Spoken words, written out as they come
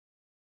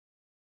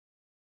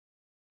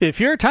If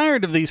you're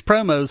tired of these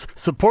promos,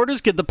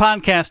 supporters get the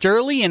podcast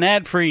early and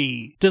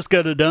ad-free. Just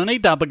go to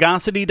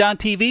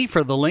donate.bogosity.tv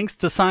for the links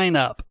to sign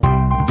up.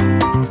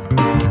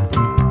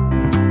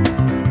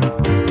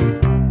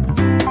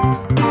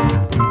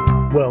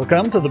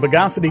 Welcome to the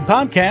Bogosity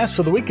Podcast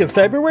for the week of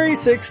February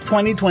 6,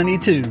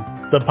 2022.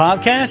 The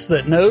podcast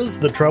that knows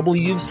the trouble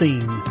you've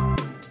seen.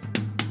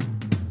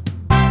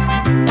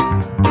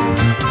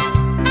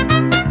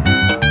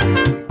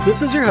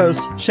 This is your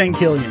host, Shane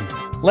Killian.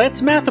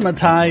 Let's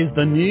mathematize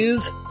the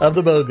news of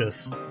the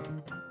bogus.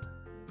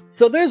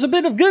 So there's a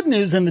bit of good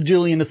news in the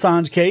Julian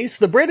Assange case.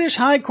 The British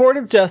High Court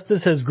of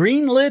Justice has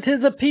greenlit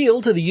his appeal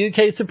to the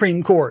UK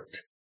Supreme Court.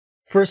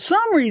 For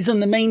some reason,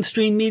 the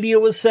mainstream media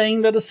was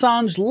saying that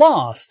Assange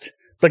lost,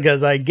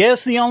 because I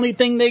guess the only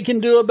thing they can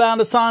do about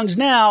Assange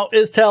now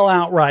is tell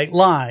outright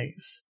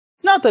lies.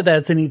 Not that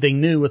that's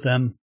anything new with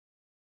them.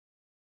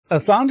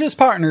 Assange's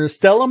partner,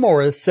 Stella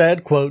Morris,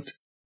 said, quote,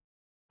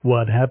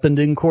 "What happened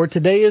in court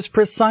today is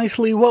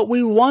precisely what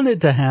we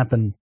wanted to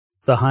happen.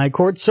 The High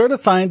Court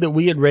certified that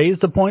we had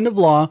raised a point of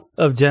law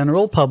of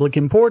general public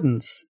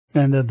importance,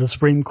 and that the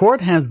Supreme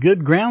Court has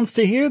good grounds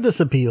to hear this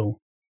appeal.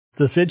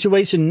 The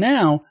situation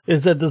now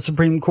is that the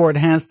Supreme Court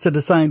has to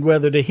decide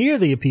whether to hear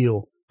the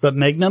appeal, but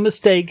make no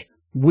mistake,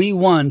 we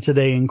won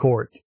today in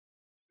court."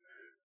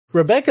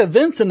 Rebecca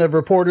Vincent of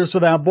Reporters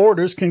Without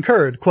Borders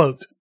concurred,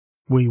 quote,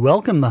 "We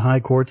welcome the High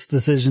Court's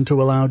decision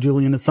to allow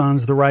Julian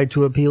Assange the right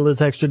to appeal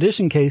his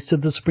extradition case to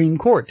the Supreme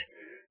Court.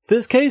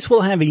 This case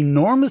will have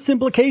enormous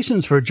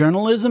implications for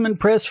journalism and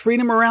press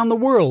freedom around the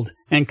world,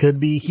 and could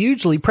be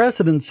hugely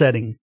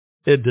precedent-setting.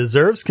 It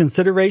deserves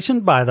consideration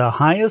by the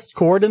highest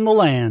court in the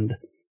land.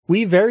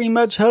 We very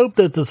much hope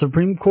that the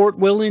Supreme Court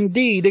will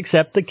indeed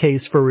accept the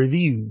case for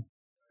review."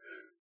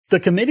 The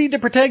Committee to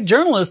Protect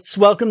Journalists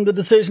welcomed the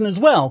decision as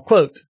well,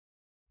 quote,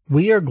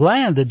 "We are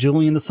glad that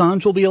Julian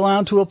Assange will be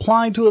allowed to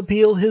apply to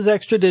appeal his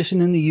extradition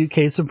in the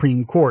UK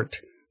Supreme Court.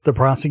 The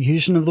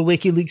prosecution of the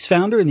WikiLeaks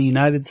founder in the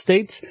United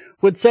States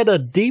would set a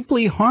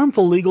deeply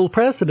harmful legal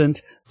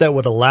precedent that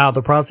would allow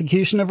the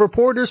prosecution of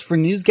reporters for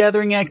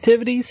news-gathering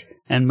activities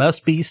and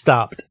must be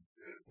stopped.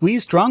 We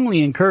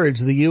strongly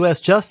encourage the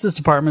U.S. Justice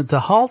Department to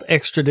halt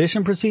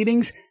extradition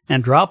proceedings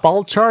and drop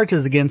all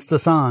charges against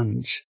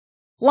Assange."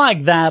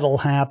 Like that'll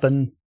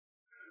happen.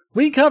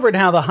 We covered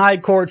how the High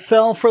Court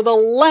fell for the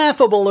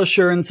laughable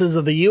assurances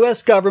of the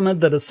U.S. government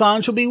that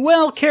Assange will be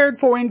well cared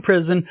for in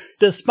prison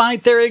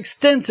despite their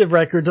extensive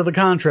record to the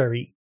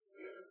contrary.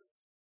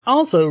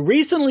 Also,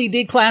 recently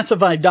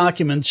declassified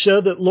documents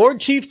show that Lord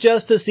Chief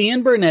Justice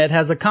Ian Burnett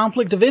has a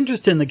conflict of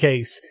interest in the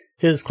case.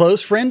 His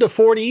close friend of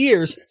 40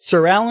 years,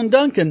 Sir Alan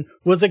Duncan,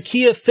 was a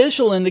key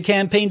official in the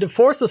campaign to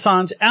force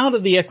Assange out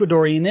of the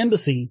Ecuadorian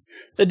embassy.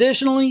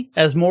 Additionally,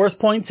 as Morris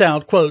points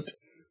out, quote,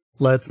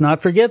 "Let's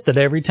not forget that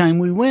every time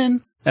we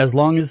win, as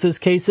long as this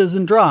case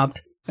isn't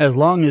dropped, as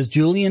long as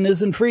Julian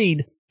isn't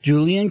freed,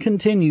 Julian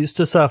continues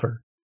to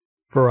suffer.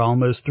 For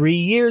almost 3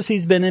 years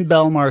he's been in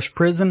Belmarsh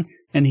prison,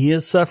 and he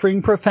is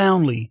suffering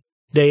profoundly,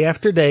 day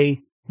after day,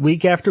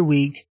 week after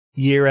week,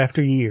 year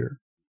after year.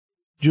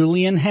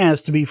 Julian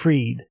has to be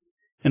freed,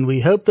 and we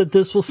hope that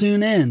this will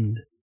soon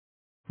end.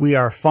 We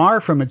are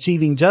far from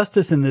achieving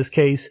justice in this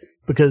case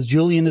because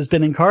Julian has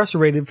been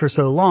incarcerated for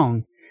so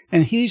long,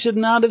 and he should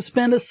not have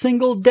spent a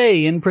single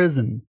day in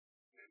prison.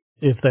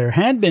 If there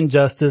had been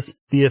justice,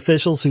 the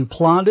officials who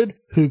plotted,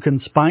 who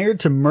conspired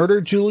to murder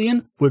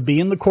Julian would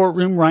be in the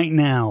courtroom right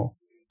now.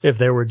 If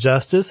there were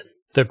justice,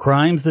 the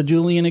crimes that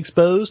Julian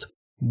exposed,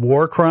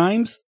 war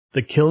crimes,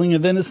 the killing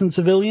of innocent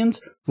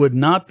civilians, would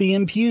not be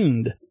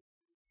impugned.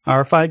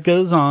 Our fight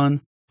goes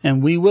on,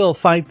 and we will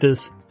fight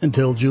this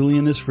until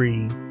Julian is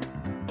free.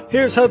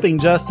 Here's hoping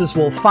justice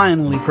will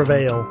finally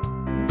prevail."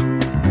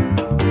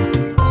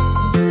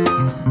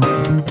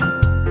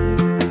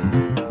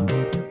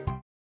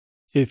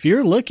 If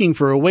you're looking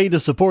for a way to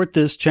support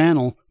this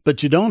channel,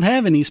 but you don't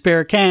have any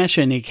spare cash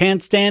and you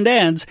can't stand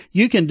ads,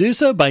 you can do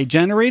so by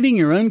generating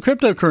your own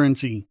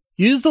cryptocurrency.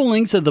 Use the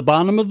links at the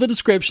bottom of the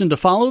description to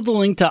follow the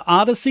link to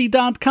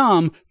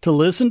Odyssey.com to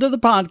listen to the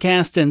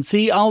podcast and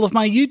see all of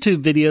my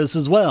YouTube videos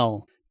as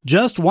well.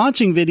 Just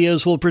watching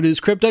videos will produce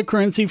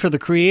cryptocurrency for the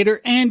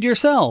creator and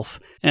yourself.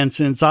 And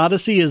since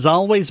Odyssey is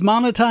always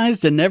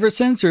monetized and never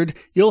censored,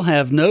 you'll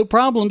have no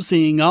problem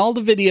seeing all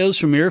the videos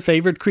from your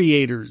favorite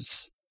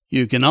creators.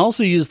 You can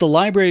also use the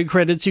library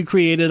credits you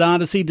create at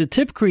Odyssey to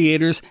tip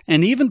creators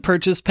and even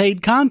purchase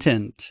paid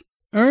content.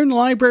 Earn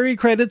library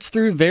credits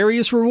through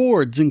various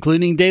rewards,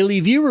 including daily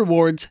view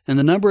rewards and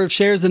the number of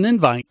shares and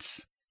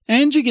invites.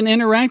 And you can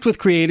interact with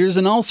creators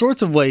in all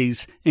sorts of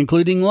ways,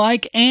 including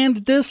like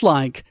and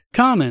dislike,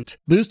 comment,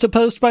 boost a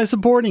post by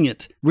supporting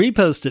it,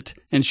 repost it,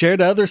 and share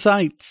to other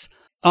sites,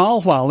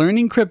 all while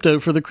earning crypto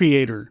for the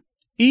creator.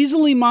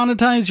 Easily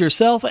monetize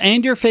yourself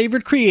and your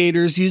favorite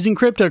creators using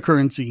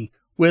cryptocurrency,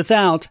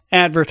 without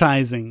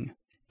advertising.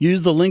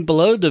 Use the link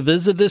below to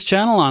visit this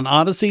channel on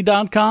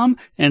Odyssey.com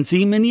and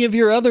see many of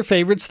your other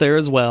favorites there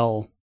as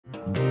well.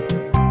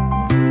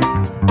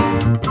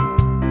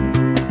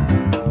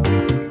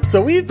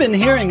 So we've been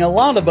hearing a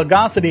lot of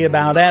bogosity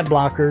about ad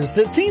blockers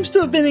that seems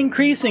to have been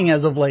increasing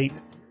as of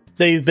late.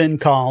 They've been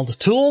called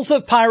tools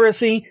of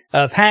piracy,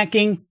 of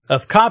hacking,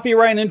 of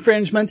copyright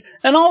infringement,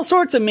 and all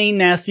sorts of mean,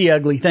 nasty,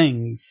 ugly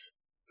things.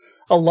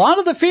 A lot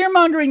of the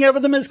fear-mongering over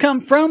them has come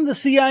from the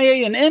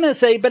CIA and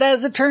NSA, but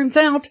as it turns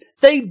out,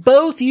 they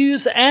both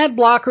use ad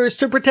blockers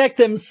to protect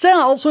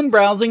themselves when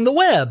browsing the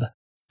web.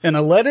 In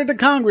a letter to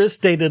Congress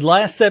dated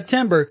last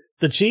September,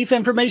 the Chief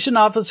Information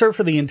Officer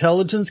for the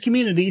intelligence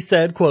community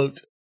said,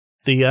 quote,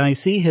 "The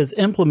IC has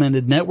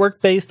implemented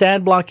network-based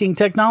ad blocking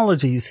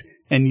technologies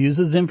and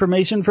uses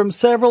information from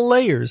several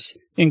layers,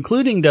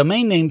 including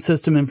domain name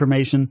system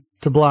information,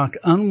 to block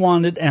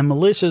unwanted and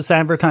malicious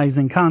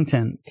advertising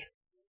content."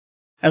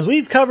 As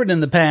we've covered in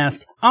the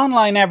past,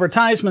 online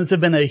advertisements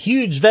have been a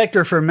huge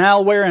vector for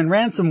malware and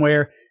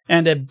ransomware,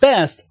 and at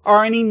best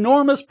are an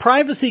enormous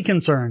privacy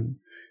concern.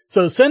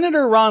 So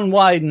Senator Ron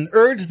Wyden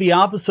urged the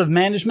Office of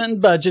Management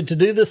and Budget to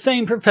do the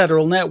same for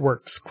federal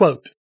networks.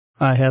 Quote,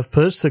 "I have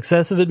pushed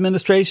successive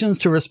administrations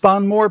to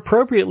respond more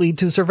appropriately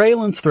to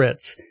surveillance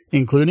threats,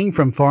 including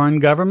from foreign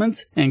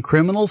governments and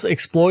criminals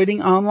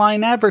exploiting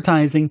online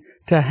advertising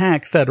to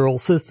hack federal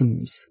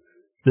systems.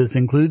 This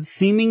includes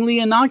seemingly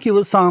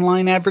innocuous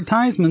online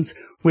advertisements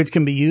which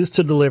can be used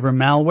to deliver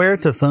malware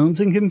to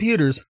phones and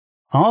computers,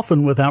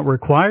 often without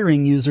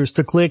requiring users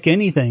to click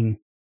anything.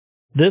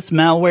 This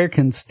malware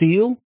can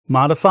steal,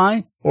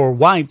 modify, or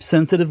wipe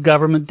sensitive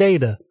government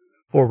data,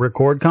 or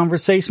record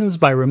conversations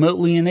by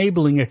remotely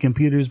enabling a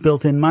computer's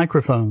built-in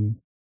microphone."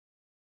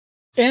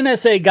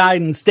 NSA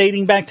guidance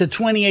dating back to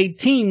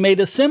 2018 made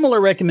a similar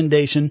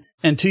recommendation,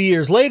 and 2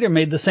 years later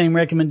made the same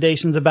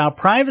recommendations about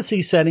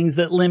privacy settings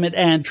that limit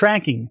ad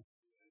tracking.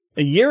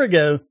 A year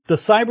ago, the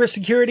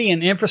Cybersecurity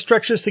and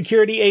Infrastructure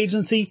Security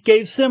Agency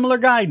gave similar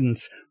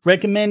guidance,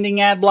 recommending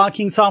ad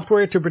blocking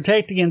software to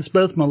protect against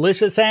both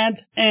malicious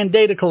ads and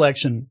data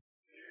collection.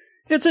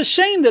 It's a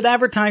shame that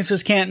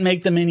advertisers can't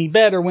make them any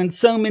better when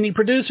so many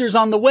producers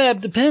on the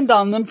web depend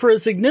on them for a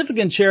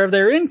significant share of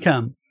their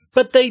income.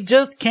 But they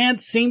just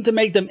can't seem to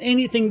make them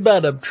anything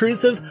but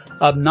obtrusive,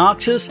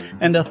 obnoxious,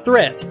 and a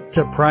threat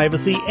to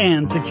privacy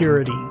and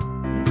security.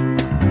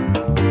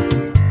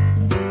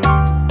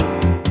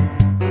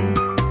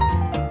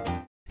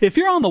 If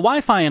you're on the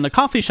Wi-Fi in a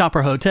coffee shop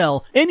or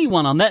hotel,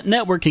 anyone on that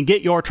network can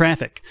get your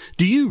traffic.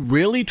 Do you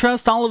really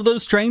trust all of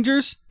those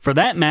strangers? For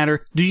that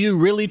matter, do you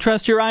really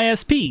trust your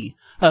ISP?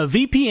 A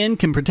VPN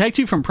can protect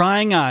you from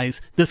prying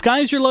eyes,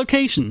 disguise your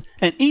location,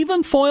 and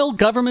even foil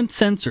government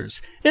censors.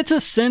 It's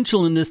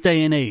essential in this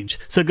day and age,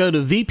 so go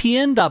to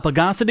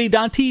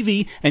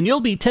vpn.bogosity.tv and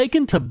you'll be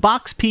taken to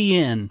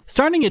BoxPN.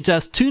 Starting at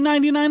just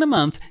 $2.99 a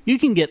month, you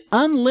can get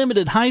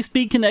unlimited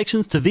high-speed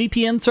connections to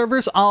VPN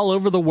servers all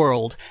over the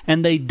world,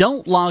 and they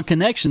don't log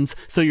connections,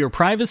 so your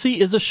privacy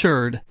is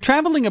assured.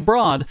 Traveling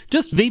abroad,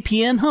 just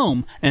VPN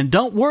home, and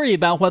don't worry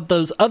about what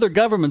those other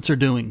governments are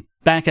doing.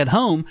 Back at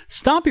home,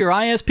 stop your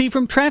ISP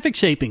from traffic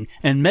shaping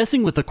and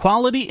messing with the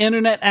quality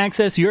internet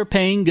access you're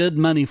paying good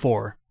money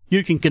for.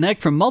 You can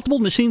connect from multiple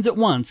machines at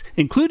once,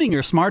 including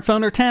your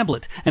smartphone or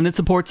tablet, and it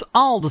supports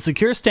all the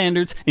secure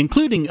standards,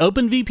 including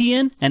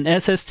OpenVPN and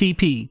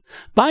SSTP.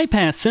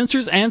 Bypass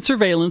censors and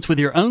surveillance with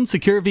your own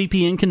secure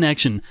VPN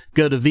connection.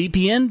 Go to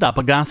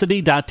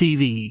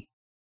vpn.bogosity.tv.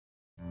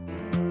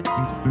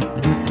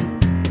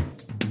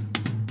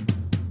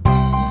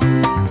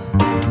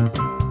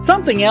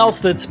 Something else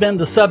that's been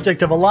the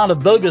subject of a lot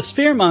of bogus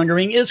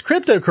fear-mongering is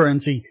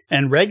cryptocurrency,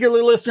 and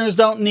regular listeners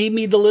don't need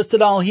me to list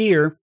it all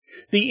here.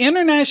 The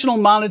International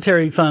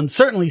Monetary Fund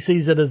certainly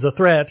sees it as a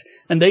threat,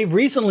 and they've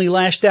recently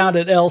lashed out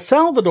at El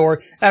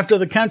Salvador after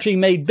the country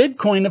made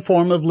Bitcoin a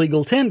form of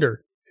legal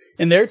tender.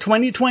 In their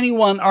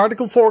 2021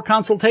 Article 4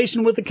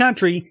 consultation with the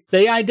country,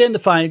 they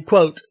identified,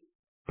 quote,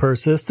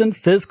 "persistent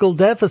fiscal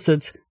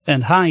deficits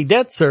and high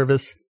debt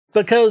service,"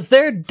 because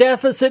their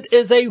deficit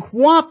is a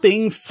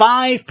whopping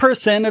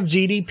 5% of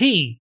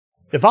GDP.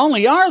 If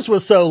only ours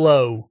was so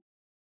low.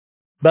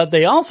 But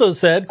they also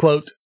said,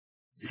 quote,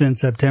 "Since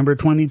September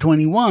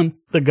 2021,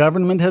 the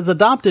government has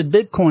adopted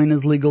Bitcoin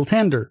as legal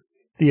tender.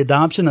 The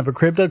adoption of a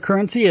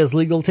cryptocurrency as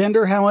legal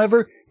tender,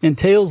 however,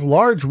 entails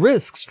large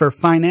risks for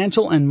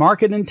financial and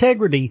market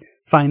integrity,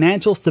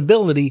 financial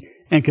stability,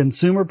 and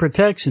consumer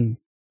protection.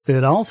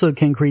 It also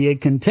can create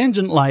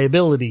contingent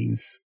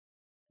liabilities."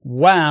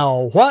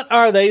 Wow, what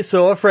are they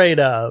so afraid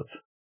of?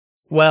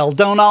 Well,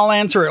 don't all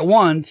answer at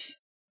once.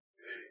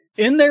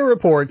 In their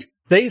report,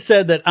 they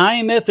said that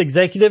IMF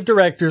executive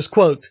directors,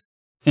 quote,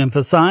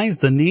 "emphasize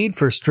the need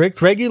for strict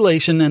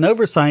regulation and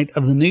oversight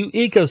of the new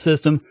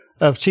ecosystem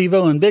of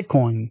Chivo and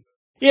Bitcoin."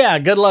 Yeah,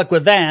 good luck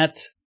with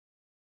that.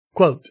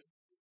 Quote,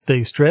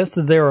 "They stress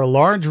that there are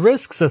large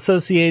risks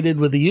associated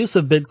with the use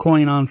of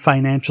Bitcoin on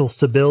financial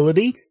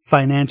stability,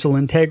 financial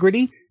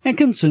integrity, and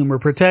consumer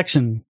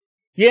protection."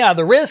 Yeah,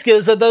 the risk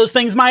is that those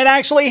things might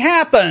actually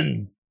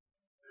happen.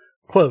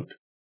 Quote,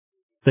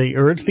 "They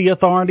urge the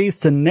authorities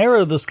to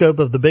narrow the scope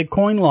of the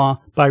Bitcoin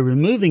law by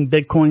removing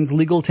Bitcoin's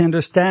legal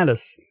tender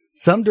status.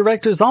 Some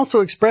directors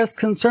also expressed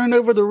concern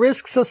over the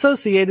risks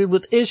associated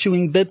with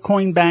issuing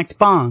Bitcoin-backed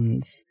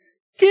bonds.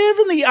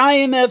 given the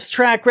IMF's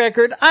track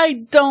record,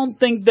 I don't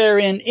think they're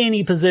in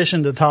any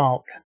position to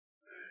talk.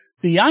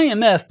 The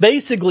IMF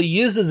basically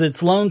uses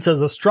its loans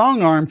as a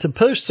strong arm to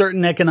push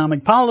certain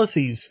economic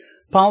policies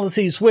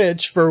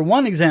which, for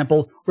one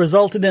example,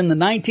 resulted in the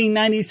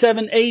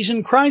 1997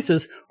 Asian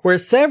crisis, where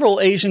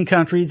several Asian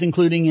countries,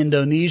 including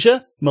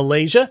Indonesia,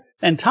 Malaysia,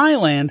 and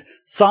Thailand,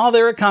 saw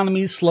their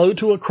economies slow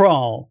to a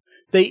crawl.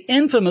 They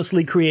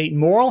infamously create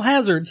moral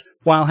hazards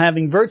while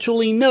having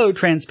virtually no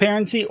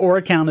transparency or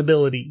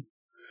accountability.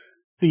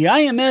 The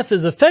IMF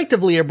is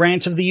effectively a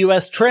branch of the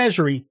U.S.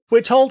 Treasury,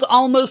 which holds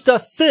almost a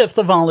fifth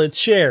of all its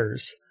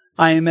shares.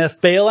 IMF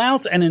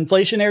bailouts and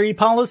inflationary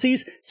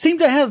policies seem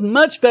to have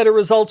much better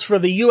results for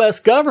the U.S.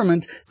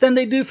 government than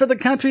they do for the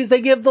countries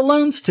they give the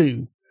loans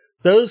to.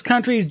 Those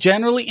countries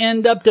generally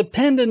end up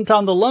dependent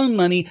on the loan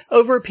money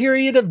over a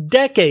period of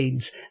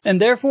decades,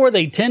 and therefore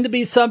they tend to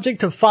be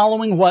subject to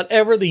following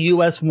whatever the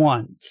U.S.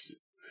 wants.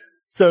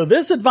 So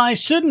this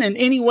advice shouldn't in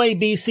any way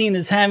be seen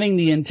as having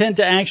the intent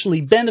to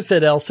actually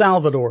benefit El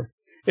Salvador.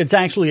 It's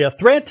actually a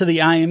threat to the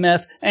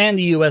IMF and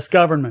the U.S.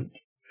 government.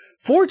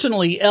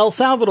 Fortunately, El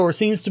Salvador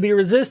seems to be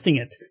resisting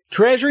it.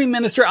 Treasury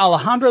Minister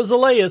Alejandro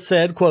Zelaya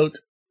said, quote,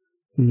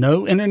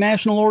 "No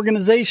international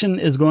organization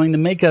is going to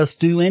make us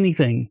do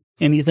anything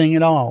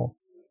at all.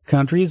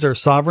 Countries are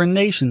sovereign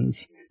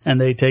nations, and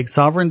they take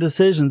sovereign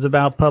decisions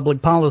about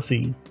public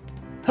policy."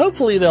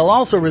 Hopefully they'll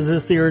also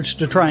resist the urge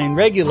to try and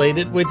regulate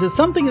it, which is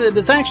something that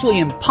is actually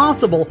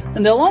impossible,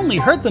 and they'll only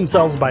hurt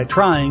themselves by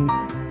trying.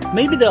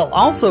 Maybe they'll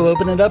also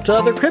open it up to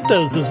other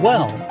cryptos as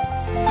well.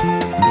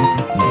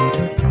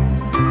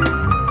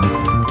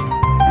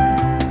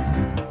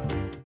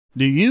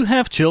 Do you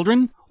have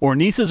children, or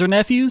nieces or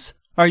nephews?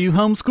 Are you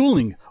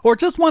homeschooling, or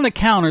just want to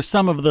counter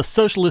some of the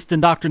socialist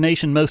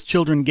indoctrination most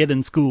children get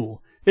in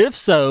school? If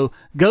so,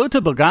 go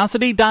to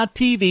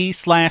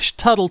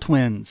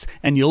Bogosity.tv/TuttleTwins,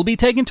 and you'll be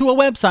taken to a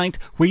website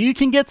where you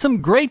can get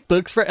some great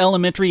books for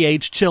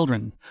elementary-age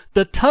children.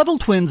 The Tuttle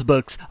Twins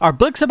books are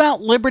books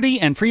about liberty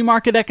and free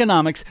market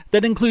economics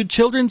that include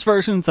children's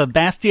versions of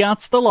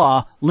Bastiat's The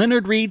Law,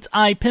 Leonard Read's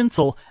I,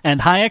 Pencil,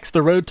 and Hayek's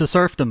The Road to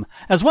Serfdom,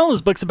 as well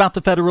as books about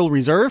the Federal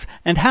Reserve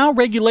and how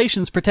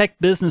regulations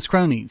protect business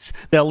cronies.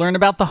 They'll learn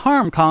about the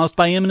harm caused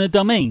by eminent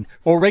domain,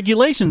 or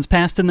regulations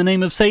passed in the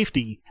name of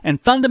safety,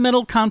 and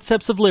fundamental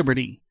concepts of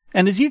liberty.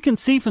 And as you can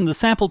see from the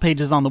sample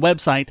pages on the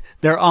website,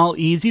 they're all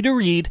easy to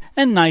read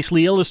and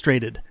nicely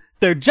illustrated.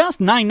 They're just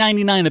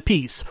 $9.99 a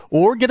piece,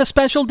 or get a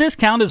special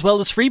discount as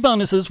well as free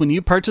bonuses when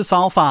you purchase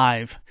all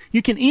 5.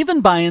 You can even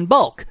buy in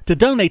bulk to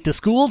donate to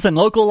schools and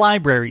local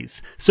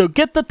libraries. So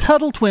get the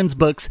Tuttle Twins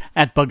books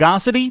at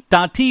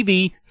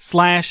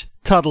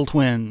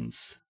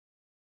Bogosity.tv/TuttleTwins.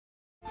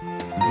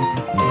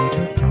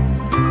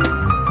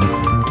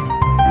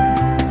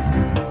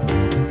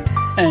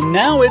 And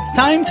now it's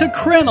time to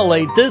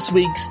crenulate this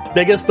week's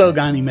biggest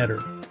bogon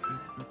emitter.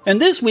 And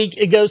this week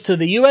it goes to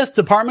the U.S.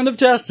 Department of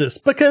Justice,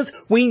 because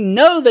we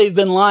know they've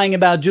been lying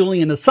about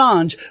Julian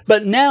Assange,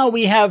 but now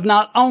we have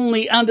not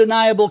only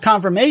undeniable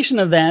confirmation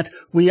of that,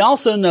 we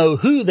also know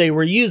who they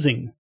were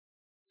using.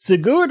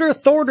 Sigurdur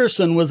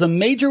Thordarson was a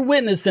major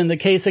witness in the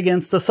case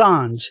against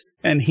Assange,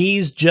 and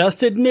he's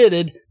just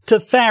admitted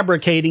to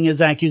fabricating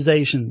his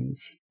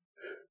accusations.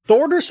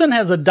 Thordarson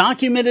has a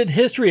documented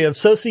history of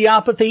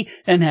sociopathy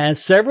and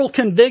has several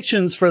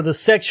convictions for the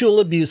sexual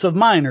abuse of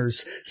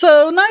minors,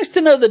 so nice to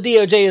know the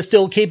DOJ is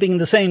still keeping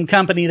the same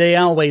company they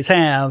always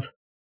have.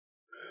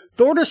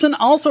 Thordarson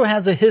also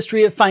has a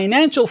history of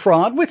financial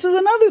fraud, which is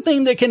another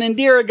thing that can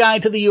endear a guy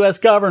to the U.S.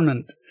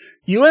 government.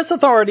 U.S.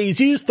 authorities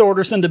used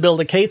Thordarson to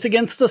build a case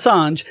against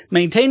Assange,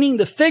 maintaining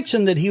the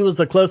fiction that he was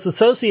a close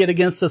associate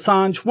against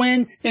Assange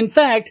when, in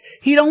fact,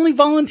 he'd only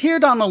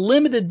volunteered on a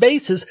limited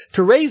basis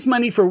to raise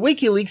money for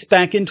WikiLeaks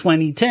back in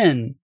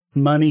 2010.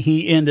 Money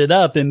he ended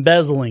up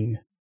embezzling.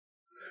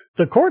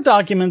 The court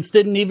documents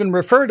didn't even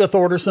refer to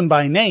Thordarson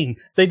by name.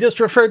 They just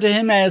referred to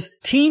him as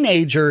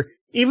teenager,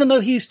 even though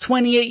he's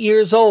 28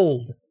 years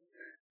old.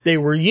 They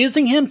were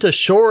using him to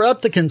shore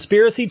up the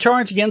conspiracy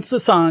charge against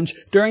Assange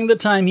during the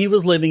time he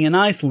was living in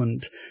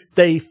Iceland.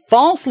 They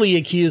falsely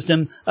accused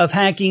him of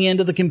hacking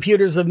into the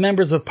computers of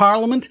members of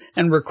parliament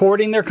and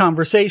recording their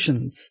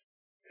conversations.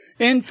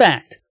 In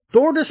fact,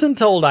 Thordarson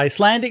told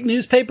Icelandic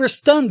newspaper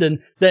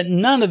Stunden that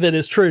none of it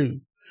is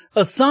true.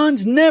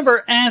 Assange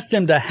never asked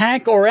him to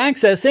hack or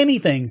access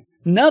anything.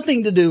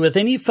 Nothing to do with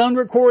any phone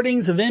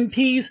recordings of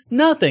MPs,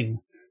 nothing.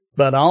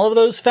 But all of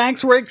those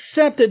facts were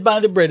accepted by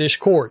the British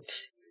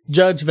courts.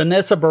 Judge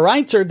Vanessa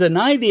Bereitzer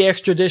denied the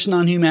extradition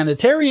on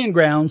humanitarian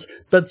grounds,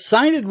 but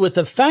sided with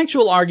the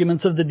factual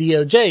arguments of the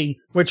DOJ,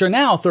 which are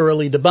now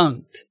thoroughly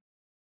debunked.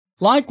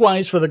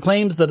 Likewise for the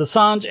claims that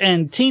Assange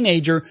and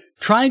Teenager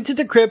tried to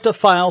decrypt a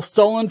file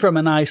stolen from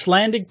an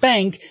Icelandic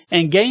bank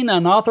and gain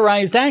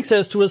unauthorized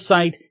access to a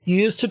site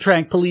used to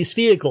track police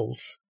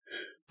vehicles.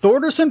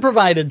 Thordarson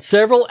provided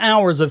several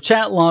hours of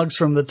chat logs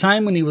from the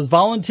time when he was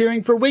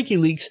volunteering for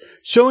WikiLeaks,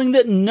 showing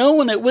that no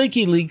one at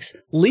WikiLeaks,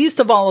 least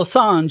of all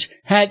Assange,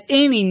 had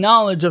any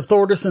knowledge of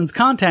Thordarson's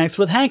contacts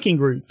with hacking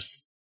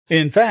groups.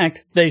 In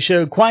fact, they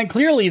showed quite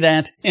clearly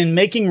that, in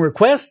making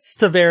requests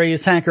to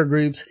various hacker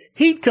groups,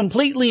 he'd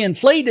completely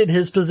inflated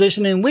his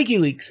position in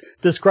WikiLeaks,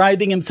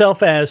 describing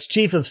himself as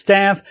chief of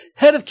staff,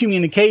 head of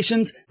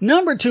communications,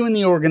 number 2 in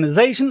the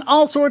organization,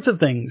 all sorts of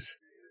things.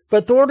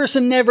 But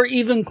Thordarson never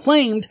even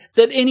claimed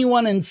that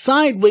anyone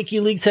inside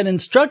WikiLeaks had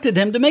instructed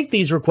him to make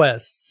these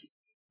requests.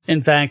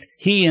 In fact,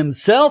 he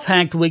himself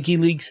hacked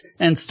WikiLeaks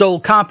and stole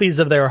copies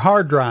of their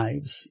hard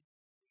drives.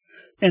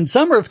 In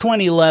summer of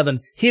 2011,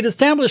 he had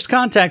established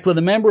contact with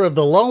a member of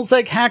the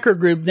Lulzec hacker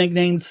group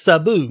nicknamed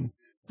Sabu.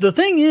 The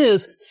thing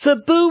is,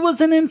 Sabu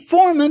was an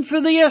informant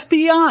for the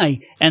FBI,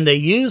 and they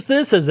used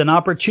this as an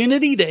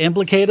opportunity to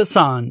implicate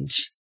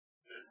Assange.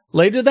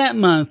 Later that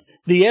month,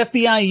 the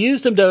FBI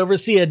used him to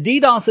oversee a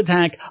DDoS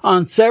attack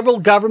on several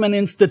government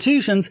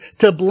institutions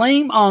to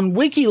blame on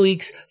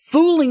WikiLeaks,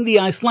 fooling the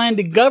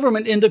Icelandic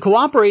government into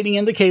cooperating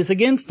in the case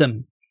against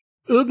him.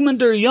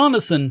 Ögmundur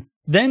Jónasson,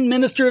 then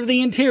Minister of the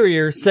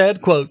Interior,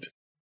 said, quote,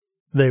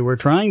 "They were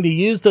trying to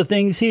use the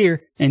things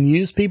here and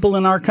use people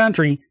in our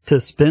country to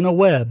spin a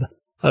web,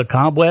 a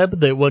cobweb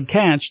that would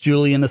catch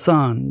Julian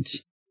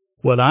Assange.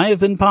 What I have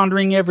been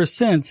pondering ever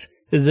since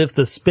is if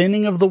the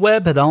spinning of the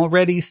web had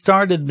already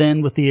started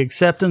then with the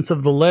acceptance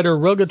of the letter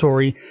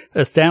rogatory,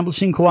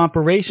 establishing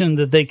cooperation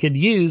that they could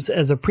use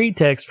as a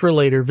pretext for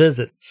later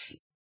visits."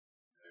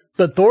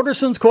 But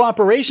Thordarson's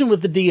cooperation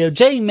with the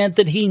DOJ meant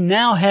that he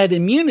now had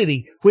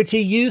immunity, which he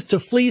used to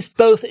fleece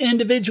both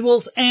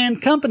individuals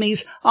and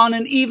companies on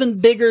an even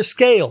bigger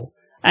scale.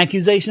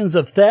 Accusations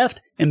of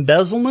theft,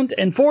 embezzlement,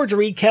 and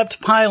forgery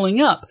kept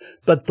piling up,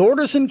 but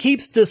Thordarson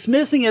keeps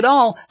dismissing it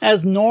all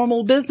as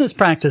normal business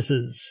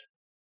practices.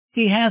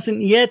 He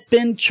hasn't yet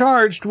been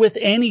charged with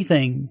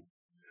anything.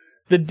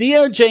 The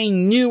DOJ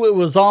knew it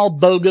was all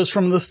bogus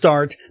from the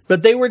start,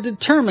 but they were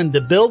determined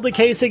to build the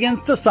case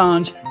against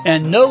Assange,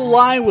 and no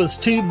lie was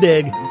too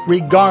big,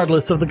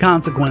 regardless of the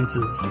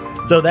consequences.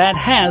 So that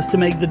has to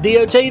make the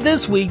DOJ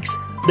this week's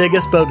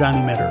biggest bogon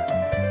emitter.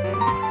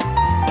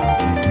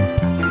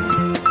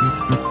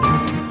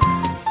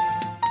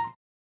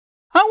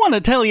 I want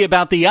to tell you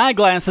about the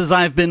eyeglasses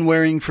I've been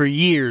wearing for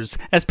years.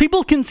 As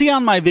people can see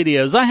on my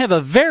videos, I have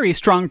a very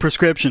strong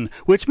prescription,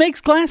 which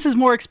makes glasses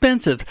more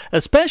expensive,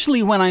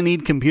 especially when I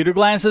need computer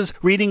glasses,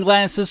 reading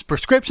glasses,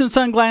 prescription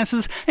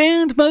sunglasses,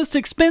 and most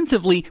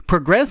expensively,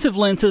 progressive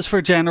lenses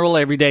for general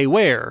everyday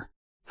wear.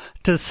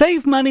 To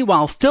save money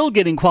while still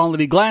getting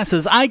quality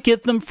glasses, I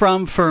get them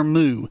from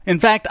Firmoo. In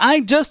fact, I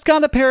just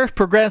got a pair of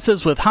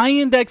progressives with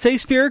high-index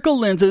aspherical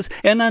lenses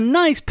and a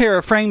nice pair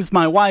of frames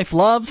my wife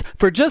loves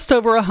for just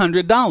over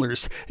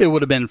 $100. It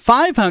would have been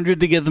 $500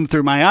 to get them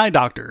through my eye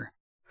doctor.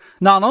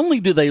 Not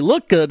only do they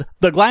look good,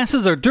 the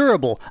glasses are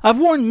durable. I've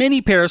worn many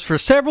pairs for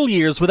several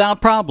years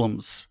without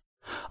problems.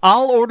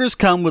 All orders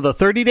come with a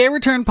 30-day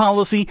return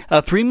policy,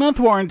 a 3-month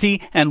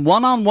warranty, and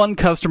one-on-one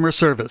customer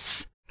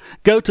service.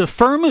 Go to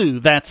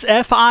Firmoo, that's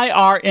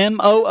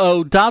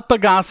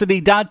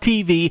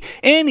FIRMOO.Bogosity.tv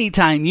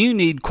anytime you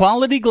need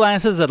quality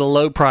glasses at a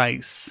low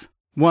price.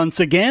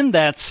 Once again,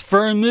 that's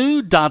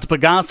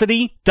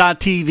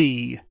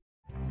Firmoo.Bogosity.tv.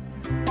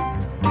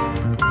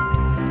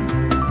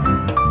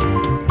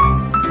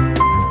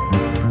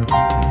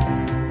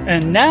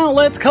 And now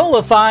let's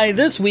qualify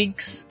this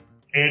week's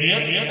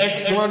Idiot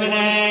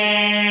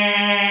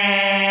Extraordinaire.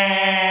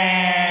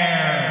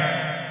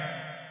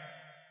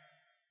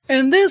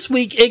 And this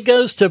week it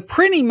goes to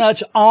pretty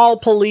much all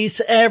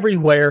police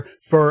everywhere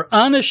for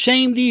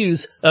unashamed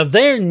use of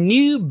their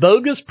new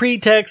bogus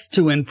pretext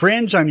to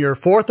infringe on your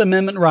Fourth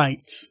Amendment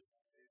rights.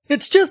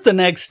 It's just the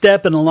next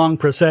step in a long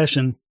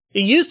procession. It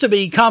used to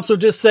be cops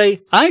would just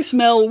say, "I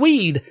smell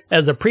weed,"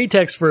 as a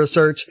pretext for a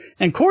search,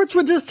 and courts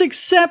would just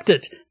accept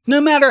it, no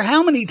matter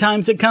how many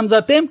times it comes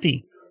up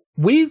empty.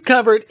 We've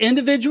covered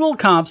individual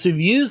cops who've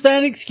used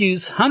that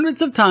excuse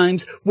hundreds of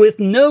times with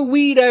no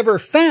weed ever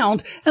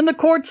found, and the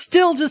courts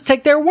still just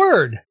take their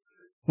word.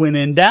 When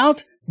in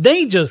doubt,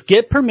 they just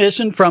get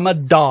permission from a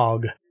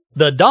dog.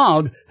 The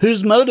dog,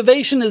 whose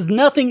motivation is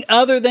nothing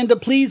other than to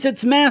please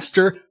its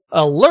master,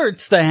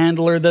 alerts the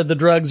handler that the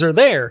drugs are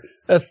there,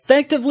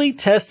 effectively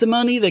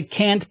testimony that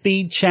can't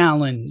be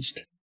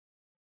challenged.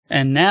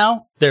 And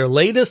now, their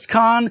latest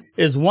con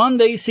is one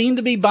they seem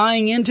to be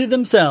buying into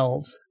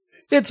themselves.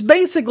 It's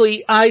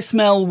basically I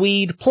smell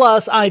weed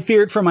plus I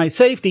feared for my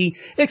safety,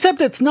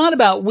 except it's not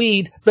about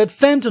weed, but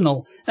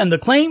fentanyl, and the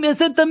claim is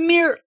that the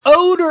mere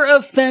odor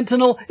of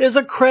fentanyl is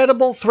a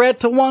credible threat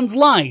to one's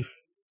life.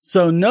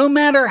 So no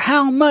matter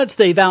how much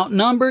they've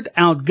outnumbered,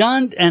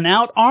 outgunned, and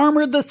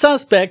outarmored the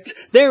suspects,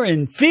 they're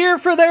in fear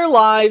for their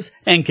lives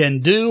and can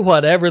do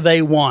whatever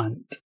they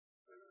want.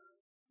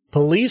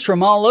 Police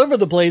from all over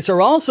the place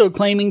are also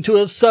claiming to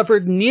have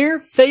suffered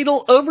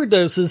near-fatal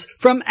overdoses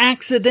from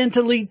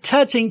accidentally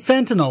touching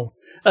fentanyl.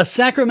 A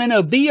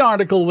Sacramento Bee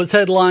article was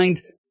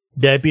headlined,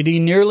 "Deputy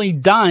Nearly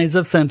Dies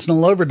of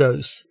Fentanyl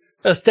Overdose."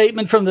 A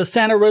statement from the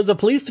Santa Rosa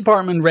Police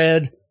Department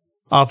read,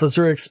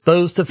 "Officer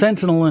exposed to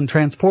fentanyl and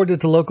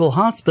transported to local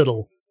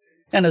hospital."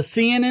 And a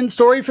CNN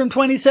story from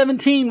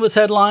 2017 was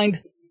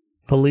headlined,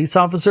 "Police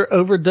officer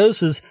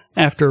overdoses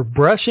after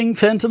brushing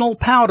fentanyl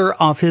powder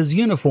off his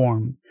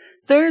uniform.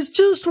 There's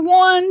just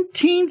one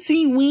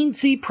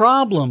teensy-weensy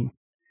problem.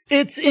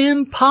 It's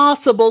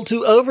impossible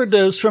to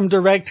overdose from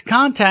direct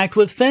contact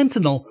with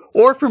fentanyl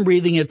or from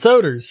breathing its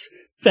odors.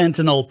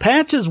 Fentanyl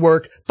patches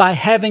work by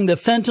having the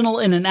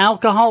fentanyl in an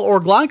alcohol or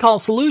glycol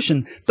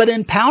solution, but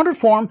in powder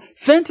form,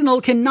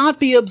 fentanyl cannot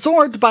be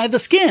absorbed by the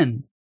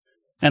skin.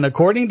 And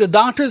according to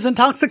doctors and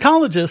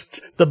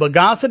toxicologists, the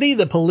Bogosity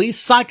the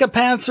police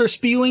psychopaths are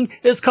spewing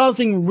is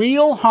causing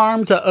real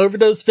harm to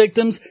overdose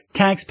victims,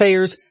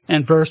 taxpayers,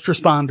 and first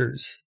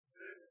responders.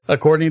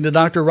 According to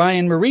Dr.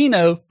 Ryan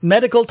Marino,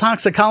 medical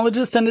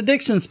toxicologist and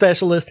addiction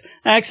specialist,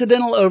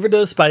 accidental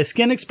overdose by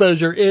skin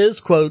exposure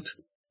is, quote,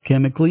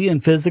 chemically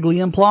and physically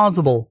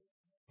implausible,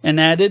 and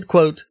added,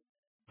 quote,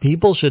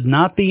 people should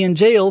not be in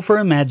jail for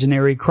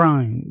imaginary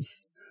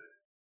crimes.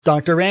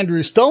 Dr.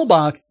 Andrew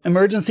Stolbach,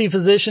 emergency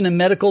physician and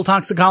medical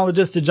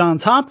toxicologist at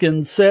Johns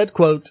Hopkins, said,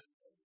 quote,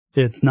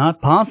 it's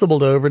not possible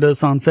to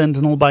overdose on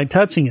fentanyl by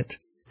touching it.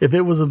 If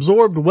it was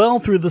absorbed well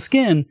through the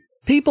skin,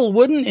 people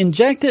wouldn't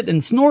inject it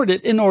and snort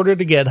it in order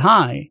to get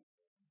high.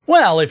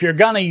 Well, if you're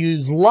gonna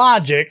use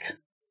logic.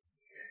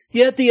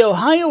 Yet the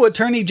Ohio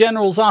Attorney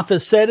General's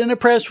office said in a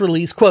press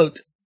release,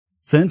 quote,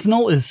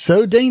 fentanyl is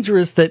so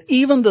dangerous that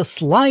even the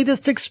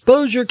slightest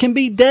exposure can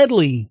be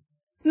deadly.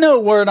 No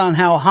word on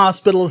how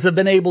hospitals have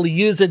been able to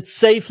use it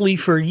safely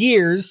for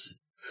years.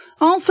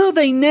 Also,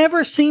 they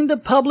never seem to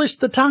publish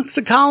the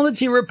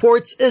toxicology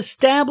reports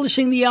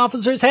establishing the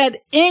officers had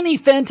any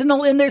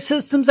fentanyl in their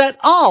systems at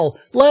all,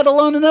 let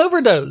alone an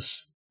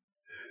overdose.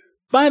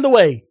 By the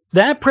way,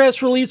 that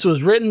press release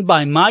was written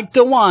by Mike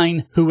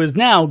DeWine, who is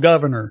now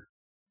governor.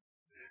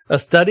 A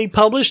study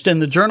published in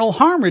the journal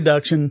Harm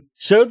Reduction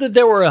showed that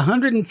there were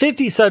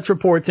 150 such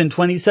reports in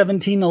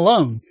 2017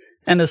 alone,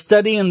 and a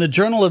study in the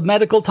Journal of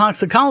Medical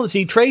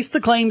Toxicology traced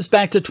the claims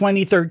back to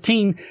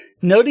 2013,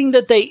 noting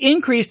that they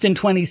increased in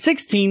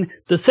 2016,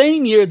 the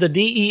same year the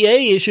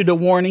DEA issued a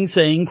warning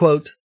saying,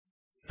 quote,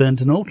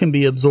 fentanyl can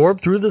be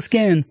absorbed through the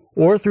skin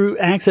or through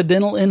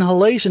accidental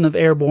inhalation of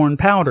airborne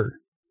powder.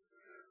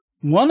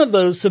 One of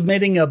those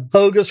submitting a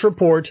bogus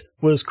report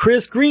was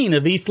Chris Green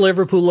of East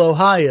Liverpool,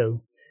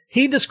 Ohio.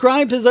 He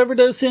described his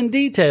overdose in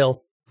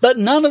detail, but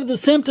none of the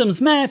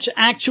symptoms match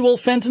actual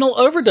fentanyl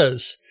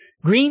overdose.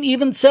 Green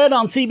even said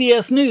on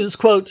CBS News,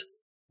 quote,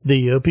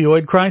 the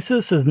opioid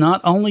crisis is not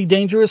only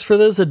dangerous for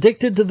those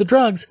addicted to the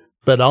drugs,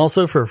 but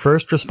also for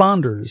first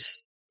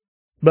responders.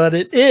 But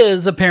it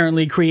is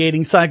apparently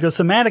creating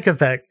psychosomatic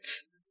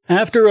effects.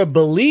 After a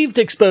believed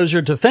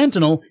exposure to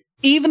fentanyl,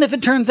 even if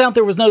it turns out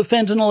there was no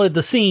fentanyl at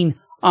the scene,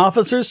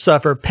 officers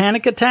suffer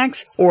panic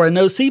attacks or a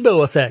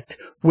nocebo effect,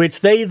 which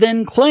they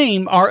then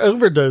claim are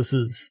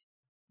overdoses.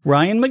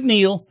 Ryan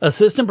McNeil,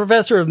 assistant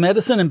professor of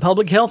medicine and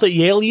public health at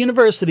Yale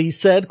University,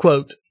 said,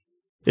 quote,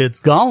 it's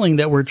galling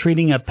that we're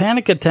treating a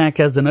panic attack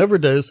as an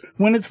overdose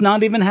when it's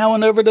not even how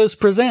an overdose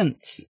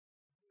presents.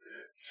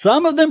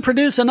 Some of them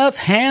produce enough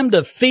ham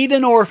to feed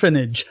an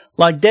orphanage,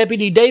 like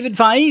Deputy David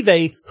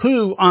Faive,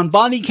 who, on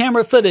body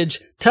camera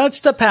footage,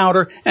 touched a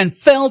powder and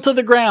fell to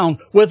the ground,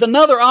 with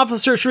another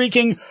officer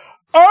shrieking,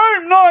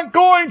 I'm not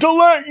going to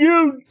let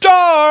you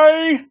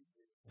die!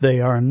 They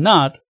are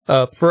not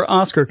up for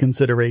Oscar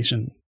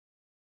consideration.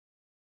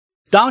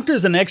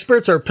 Doctors and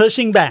experts are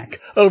pushing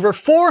back. Over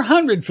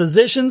 400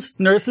 physicians,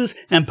 nurses,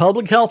 and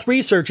public health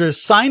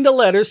researchers signed a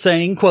letter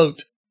saying,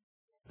 quote,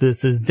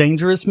 this is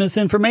dangerous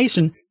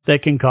misinformation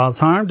that can cause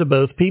harm to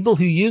both people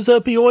who use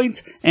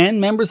opioids and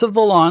members of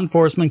the law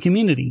enforcement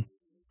community.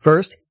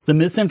 First, the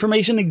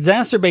misinformation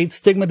exacerbates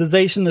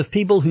stigmatization of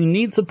people who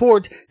need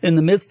support in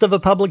the midst of a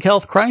public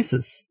health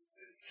crisis.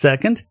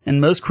 Second,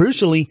 and most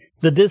crucially,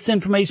 the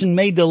disinformation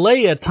may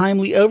delay a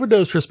timely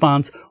overdose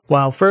response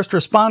while first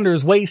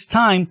responders waste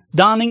time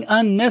donning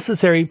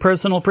unnecessary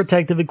personal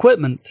protective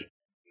equipment.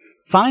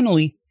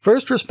 Finally,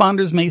 first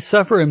responders may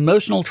suffer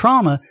emotional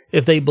trauma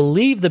if they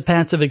believe that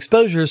passive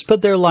exposures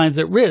put their lives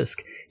at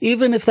risk,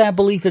 even if that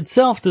belief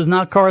itself does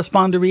not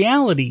correspond to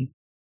reality.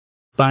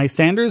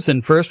 Bystanders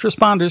and first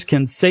responders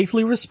can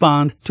safely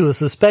respond to a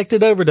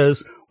suspected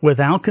overdose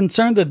without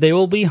concern that they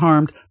will be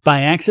harmed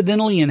by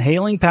accidentally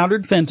inhaling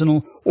powdered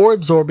fentanyl or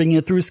absorbing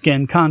it through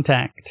skin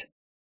contact.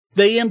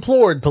 They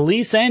implored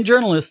police and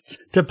journalists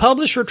to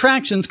publish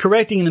retractions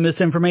correcting the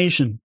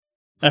misinformation.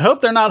 I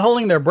hope they're not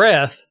holding their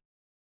breath.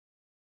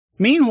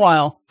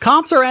 Meanwhile,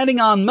 cops are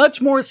adding on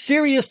much more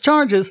serious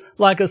charges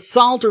like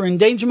assault or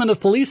endangerment of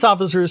police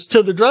officers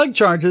to the drug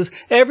charges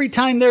every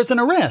time there's an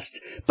arrest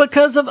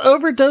because of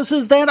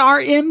overdoses that are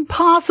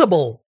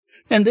impossible.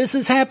 And this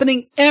is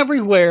happening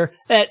everywhere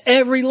at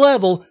every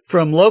level,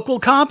 from local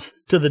cops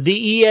to the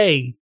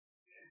DEA.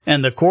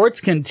 And the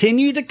courts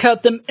continue to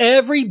cut them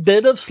every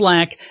bit of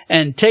slack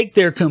and take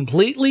their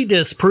completely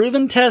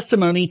disproven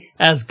testimony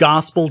as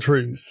gospel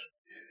truth.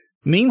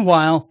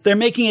 Meanwhile, they're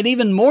making it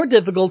even more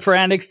difficult for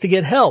addicts to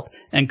get help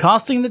and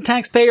costing the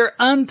taxpayer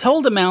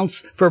untold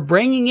amounts for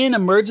bringing in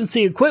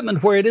emergency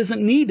equipment where it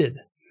isn't needed.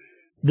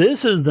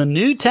 This is the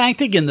new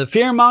tactic in the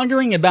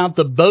fear-mongering about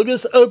the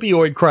bogus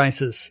opioid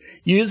crisis.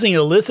 using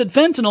illicit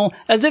fentanyl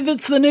as if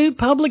it's the new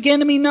public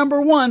enemy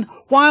number one,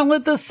 while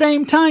at the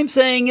same time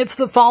saying it's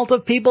the fault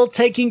of people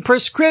taking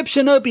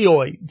prescription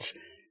opioids.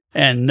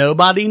 And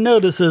nobody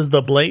notices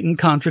the blatant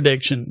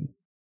contradiction.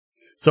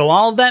 So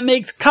all of that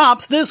makes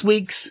Cops this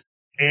week's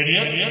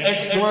Idiot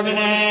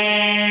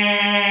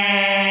Extraordinaire.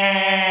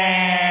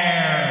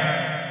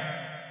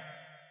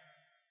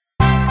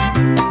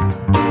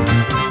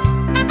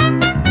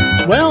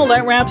 Well,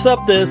 that wraps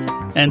up this,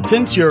 and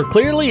since you're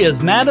clearly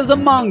as mad as a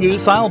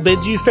mongoose, I'll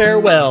bid you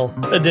farewell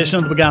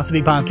edition of the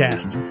Bogosity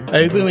Podcast.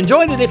 I hope you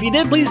enjoyed it. If you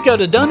did, please go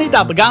to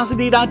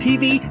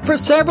donate.bogosity.tv for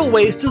several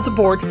ways to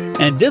support,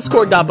 and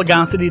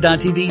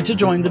discord.bogosity.tv to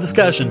join the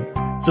discussion.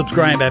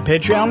 Subscribe at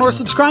Patreon or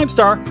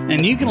Subscribestar,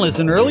 and you can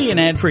listen early and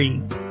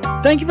ad-free.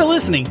 Thank you for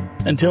listening.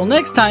 Until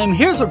next time,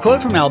 here's a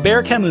quote from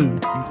Albert Camus.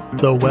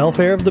 The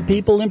welfare of the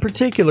people in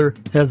particular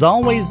has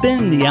always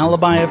been the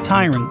alibi of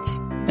tyrants,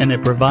 and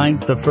it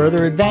provides the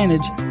further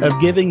advantage of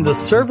giving the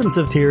servants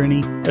of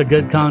tyranny a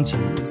good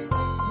conscience.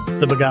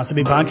 The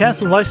Bogosity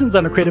Podcast is licensed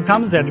under Creative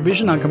Commons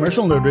Attribution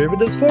Non-Commercial No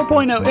Derivatives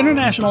 4.0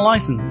 International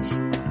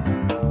License.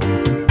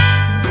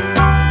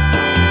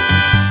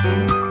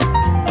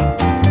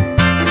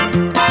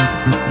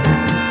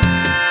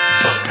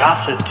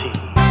 Bogosity.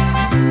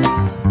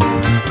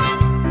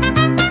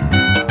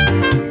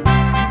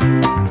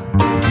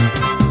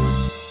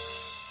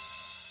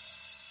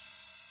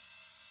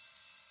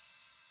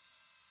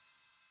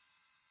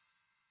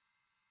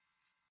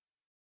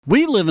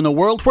 We live in a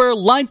world where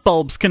light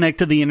bulbs connect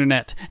to the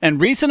internet,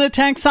 and recent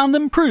attacks on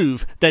them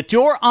prove that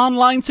your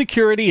online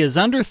security is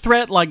under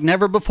threat like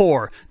never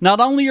before. Not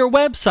only your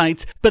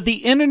websites, but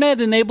the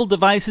internet-enabled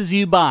devices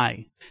you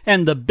buy.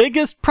 And the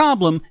biggest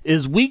problem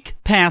is weak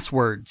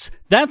passwords.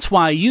 That's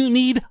why you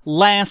need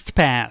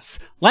LastPass.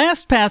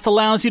 LastPass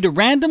allows you to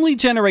randomly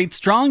generate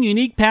strong,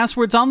 unique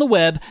passwords on the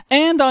web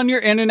and on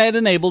your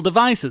internet-enabled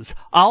devices,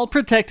 all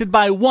protected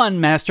by one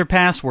master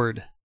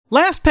password.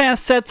 LastPass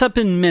sets up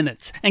in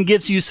minutes and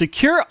gives you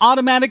secure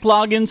automatic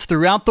logins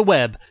throughout the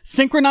web,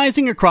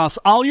 synchronizing across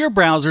all your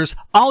browsers,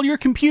 all your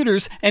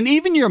computers, and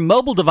even your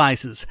mobile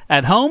devices,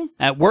 at home,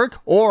 at work,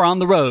 or on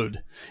the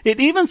road. It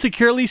even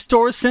securely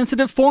stores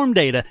sensitive form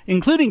data,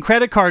 including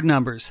credit card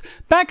numbers,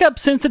 backup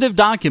sensitive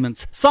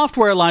documents,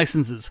 software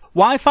licenses,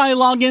 Wi-Fi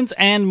logins,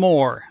 and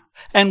more.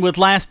 And with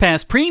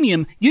LastPass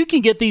Premium, you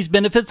can get these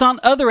benefits on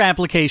other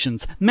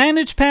applications,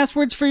 manage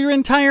passwords for your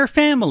entire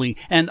family,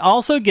 and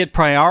also get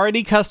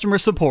priority customer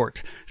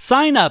support.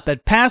 Sign up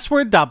at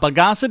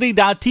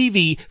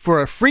password.bogosity.tv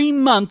for a free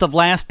month of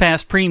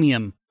LastPass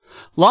Premium.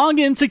 Log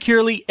in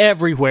securely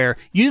everywhere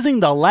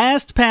using the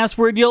last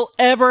password you'll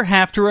ever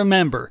have to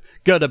remember.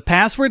 Go to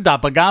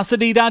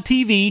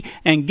password.bogosity.tv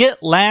and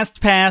get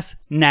LastPass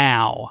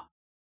now.